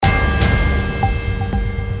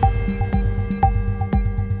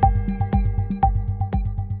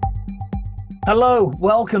Hello,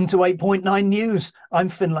 welcome to 8.9 News. I'm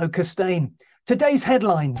Finlo Costain. Today's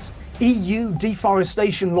headlines: EU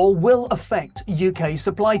deforestation law will affect UK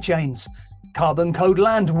supply chains. Carbon Code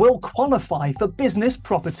land will qualify for business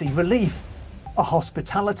property relief. A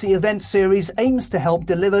hospitality event series aims to help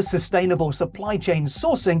deliver sustainable supply chain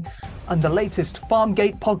sourcing. And the latest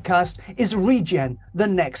Farmgate podcast is Regen, the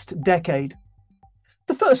next decade.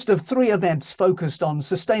 The first of three events focused on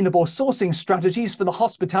sustainable sourcing strategies for the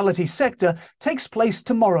hospitality sector takes place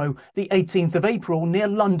tomorrow, the 18th of April, near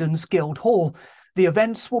London's Guildhall. The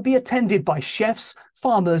events will be attended by chefs,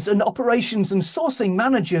 farmers and operations and sourcing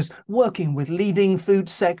managers working with leading food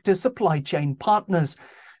sector supply chain partners.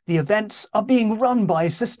 The events are being run by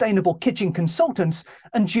Sustainable Kitchen Consultants,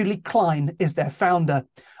 and Julie Klein is their founder.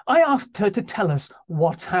 I asked her to tell us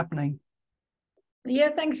what's happening. Yeah,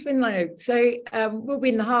 thanks, Finlo. So we'll be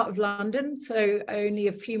in the heart of London, so only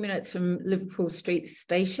a few minutes from Liverpool Street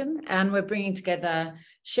Station, and we're bringing together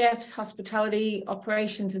chefs, hospitality,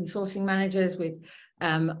 operations and sourcing managers with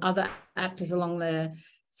other actors along the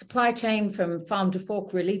supply chain from farm to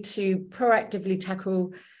fork, really, to proactively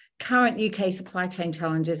tackle current UK supply chain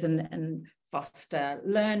challenges and foster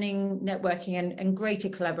learning, networking and greater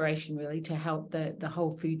collaboration, really, to help the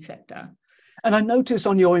whole food sector. And I notice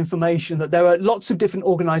on your information that there are lots of different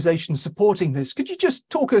organisations supporting this. Could you just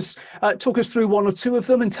talk us through one or two of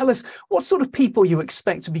them and tell us what sort of people you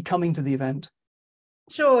expect to be coming to the event?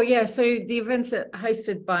 Sure, yeah. So the events are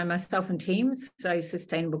hosted by myself and teams, so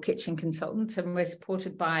Sustainable Kitchen Consultants, and we're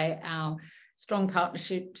supported by our strong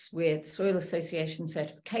partnerships with Soil Association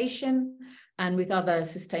certification and with other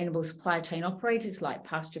sustainable supply chain operators like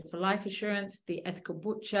Pasture for Life Assurance, the Ethical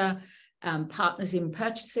Butcher, Partners in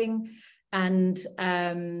Purchasing. And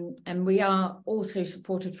we are also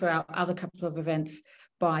supported for our other couple of events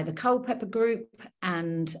by the Culpeper Group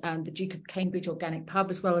and the Duke of Cambridge Organic Pub,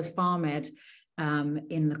 as well as FarmEd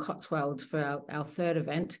in the Cotswolds for our third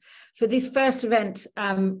event. For this first event,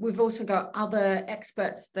 we've also got other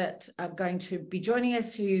experts that are going to be joining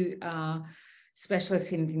us who are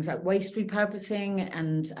specialists in things like waste repurposing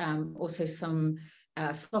and also some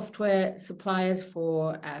software suppliers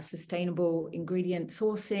for sustainable ingredient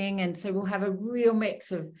sourcing. And so we'll have a real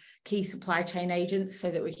mix of key supply chain agents so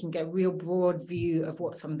that we can get a real broad view of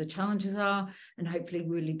what some of the challenges are and hopefully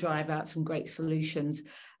really drive out some great solutions.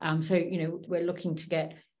 So, we're looking to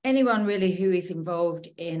get anyone really who is involved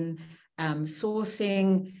in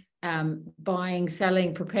sourcing, buying,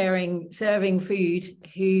 selling, preparing, serving food,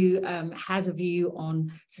 who has a view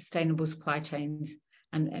on sustainable supply chains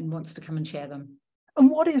and wants to come and share them. And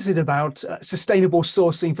what is it about sustainable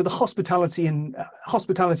sourcing for the hospitality and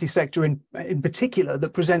hospitality sector in particular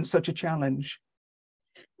that presents such a challenge?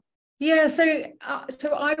 Yeah, so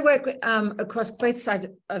I work across both sides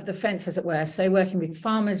of the fence, as it were. So working with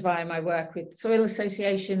farmers via my work with Soil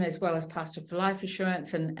Association, as well as Pasture for Life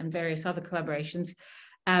Assurance and various other collaborations,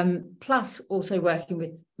 plus also working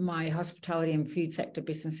with my hospitality and food sector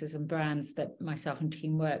businesses and brands that myself and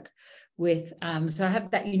team work with. So I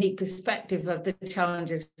have that unique perspective of the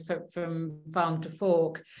challenges from farm to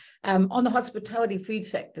fork. On the hospitality food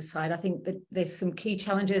sector side, I think that there's some key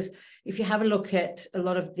challenges. If you have a look at a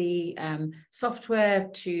lot of the software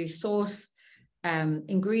to source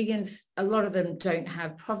ingredients, a lot of them don't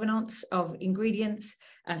have provenance of ingredients.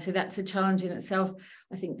 So that's a challenge in itself.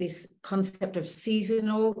 I think this concept of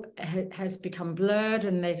seasonal has become blurred,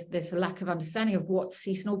 and there's a lack of understanding of what's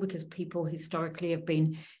seasonal because people historically have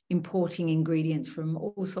been importing ingredients from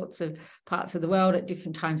all sorts of parts of the world at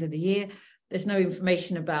different times of the year. There's no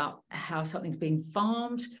information about how something's being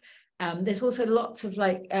farmed. There's also lots of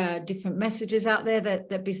different messages out there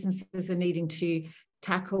that businesses are needing to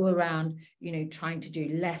tackle around, trying to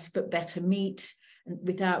do less but better meat,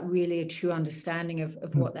 without really a true understanding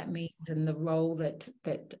of what that means and the role that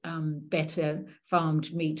better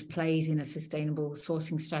farmed meat plays in a sustainable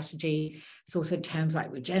sourcing strategy. It's also terms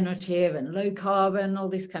like regenerative and low carbon, all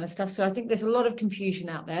this kind of stuff. So I think there's a lot of confusion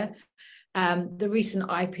out there. The recent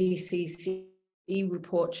IPCC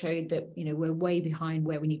report showed that we're way behind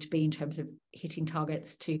where we need to be in terms of hitting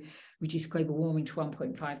targets to reduce global warming to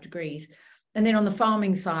 1.5 degrees. And then on the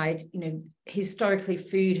farming side, historically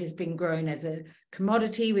food has been grown as a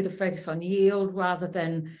commodity with a focus on yield rather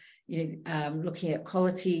than, looking at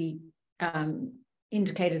quality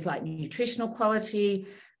indicators like nutritional quality,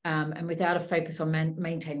 and without a focus on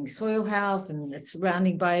maintaining soil health and the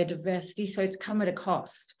surrounding biodiversity. So it's come at a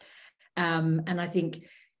cost. And I think,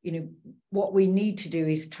 what we need to do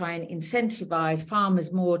is try and incentivize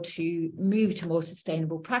farmers more to move to more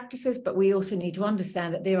sustainable practices, but we also need to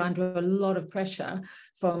understand that they're under a lot of pressure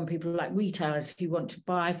from people like retailers who want to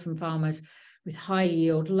buy from farmers with high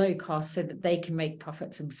yield, low cost, so that they can make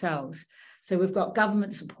profits themselves. So we've got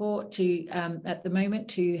government support to at the moment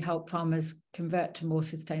to help farmers convert to more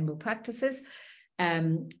sustainable practices.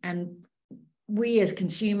 And we as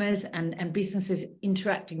consumers and businesses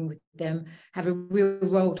interacting with them have a real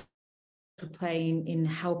role to play in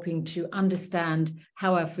helping to understand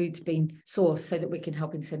how our food's been sourced, so that we can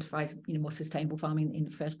help incentivize more sustainable farming in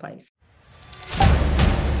the first place.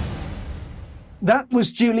 That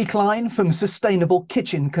was Julie Klein from Sustainable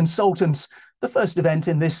Kitchen Consultants. The first event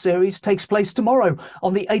in this series takes place tomorrow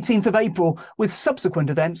on the 18th of April, with subsequent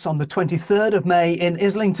events on the 23rd of May in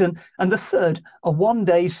Islington, and the third, a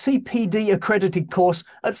one-day CPD accredited course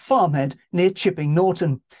at Farmhead near Chipping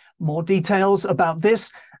Norton. More details about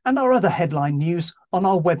this and our other headline news on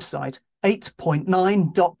our website,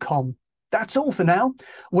 8point9.com. That's all for now.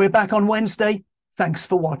 We're back on Wednesday. Thanks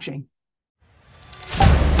for watching.